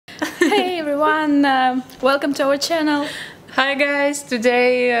everyone, welcome to our channel. Hi guys,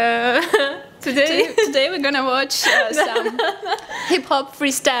 today we're gonna watch some hip-hop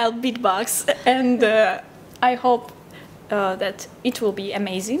freestyle beatbox, and I hope that it will be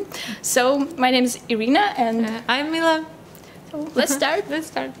amazing. So my name is Irina and I'm Mila. So let's start. Let's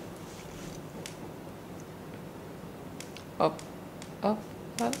start. Oh,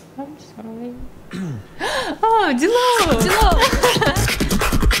 I'm sorry. Oh, Dilo!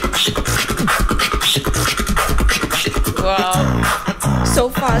 Wow. So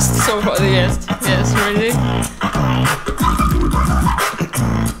fast. So fast, yes, really.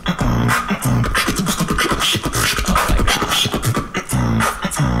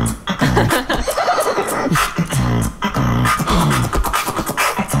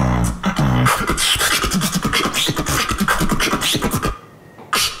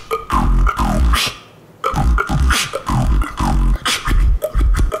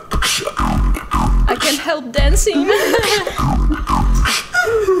 I can't help dancing.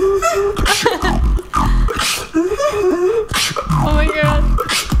 Oh my god,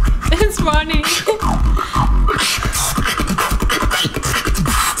 it's funny.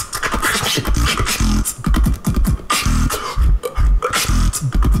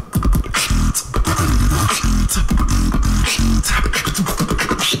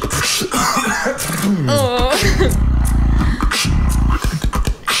 Oh.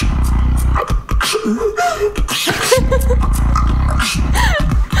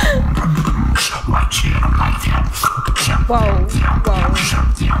 Wow.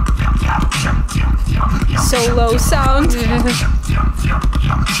 So low sound.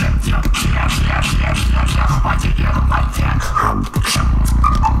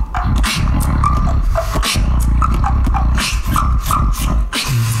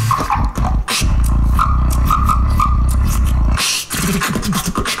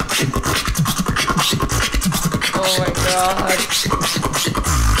 Oh my god.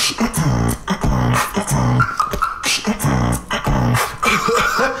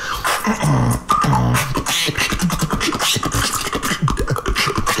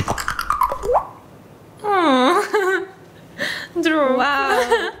 Drew.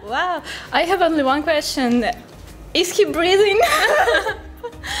 Wow. I have only one question. Is he breathing?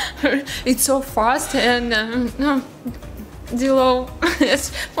 It's so fast and Dilo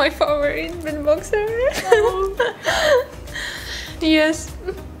is my favorite beatboxer. Yes.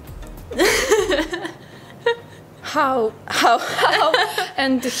 How?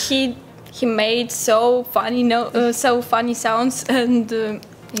 And he made so funny sounds and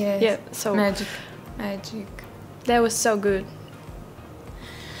Yes. yeah, so Magic. that was so good.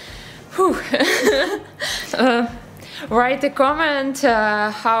 Whew. Write a comment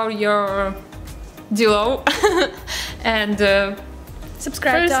how your Dilo and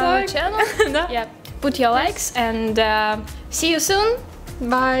Subscribe to our channel. No. Yeah, put your likes and see you soon.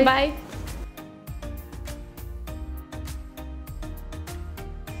 Bye. Bye.